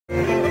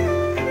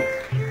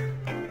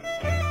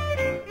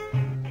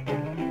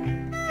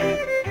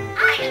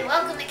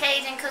welcome to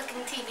Cajun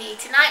Cooking TV.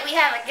 Tonight we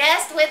have a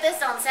guest with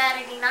us on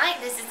Saturday night.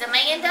 This is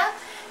Amanda.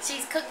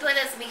 She's cooked with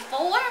us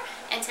before,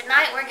 and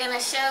tonight we're going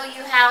to show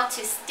you how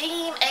to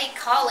steam a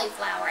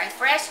cauliflower, a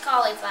fresh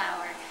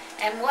cauliflower.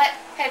 And what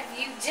have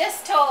you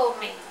just told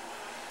me?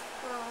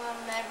 Well,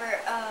 I've never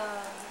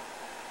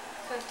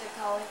cooked a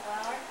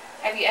cauliflower.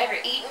 Have you ever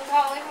eaten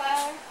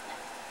cauliflower?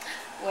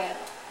 Well,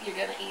 you're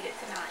going to eat it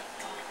tonight.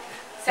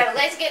 So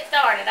let's get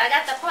started. I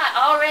got the pot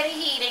already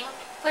heating.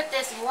 Put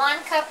this 1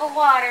 cup of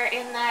water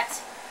in that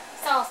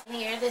sauce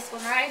here, this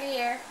one right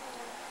here.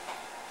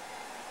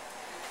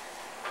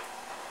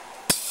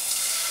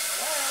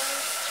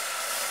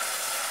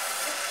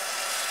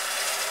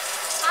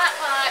 Hot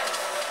pot.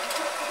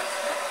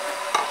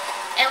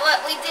 And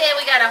what we did,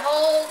 we got a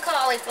whole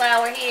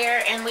cauliflower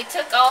here, and we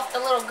took off the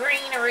little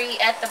greenery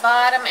at the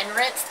bottom and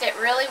rinsed it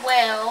really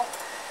well,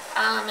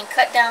 and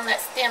cut down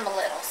that stem a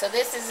little. So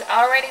this is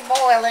already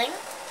boiling.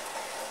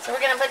 So we're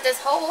going to put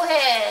this whole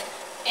head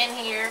in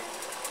here.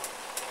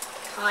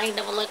 Kind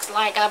of looks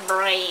like a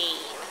brain.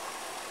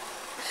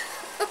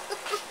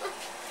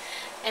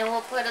 And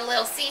we'll put a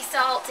little sea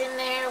salt in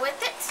there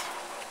with it.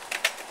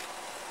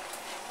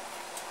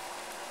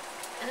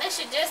 And this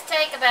should just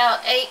take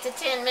about 8 to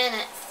 10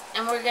 minutes.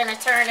 And we're going to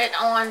turn it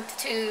on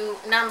to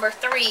number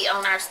 3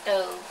 on our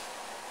stove.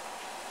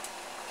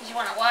 Because you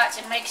want to watch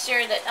and make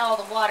sure that all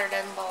the water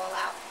doesn't boil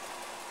out.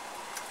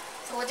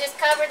 So we'll just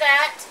cover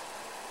that.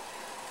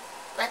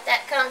 Let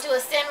that come to a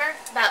simmer,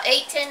 about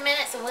 8-10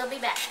 minutes, and we'll be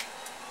back.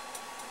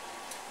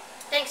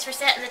 Thanks for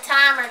setting the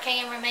timer,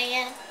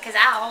 cameraman, because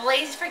I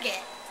always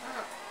forget.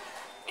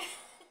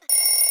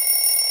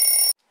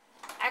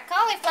 Our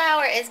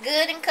cauliflower is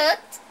good and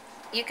cooked.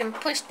 You can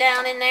push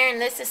down in there,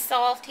 and this is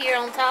soft here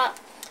on top.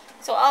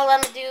 So all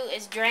I'm going to do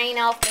is drain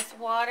off this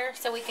water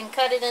so we can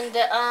cut it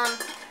into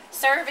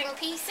serving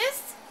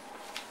pieces.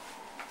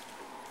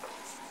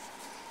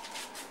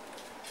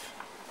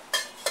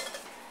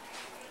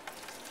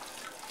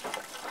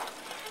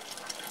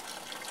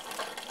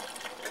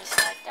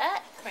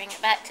 Bring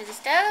it back to the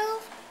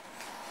stove.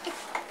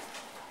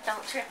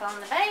 Don't trip on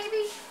the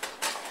baby.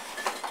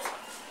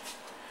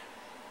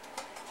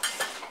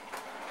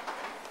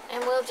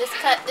 And we'll just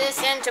cut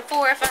this into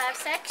 4 or 5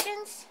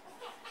 sections.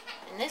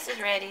 And this is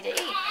ready to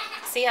eat.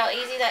 See how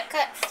easy that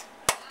cuts?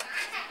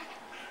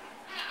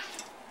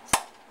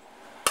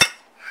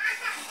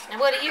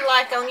 And what do you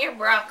like on your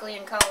broccoli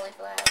and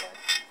cauliflower?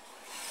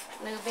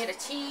 A little bit of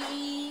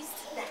cheese.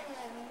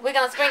 We're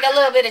going to sprinkle a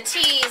little bit of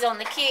cheese on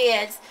the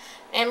kids.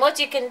 And what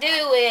you can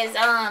do is,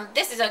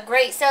 this is a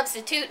great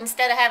substitute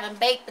instead of having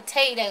baked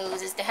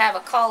potatoes, is to have a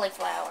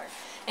cauliflower.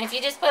 And if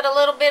you just put a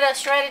little bit of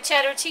shredded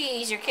cheddar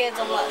cheese, your kids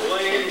will love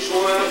it.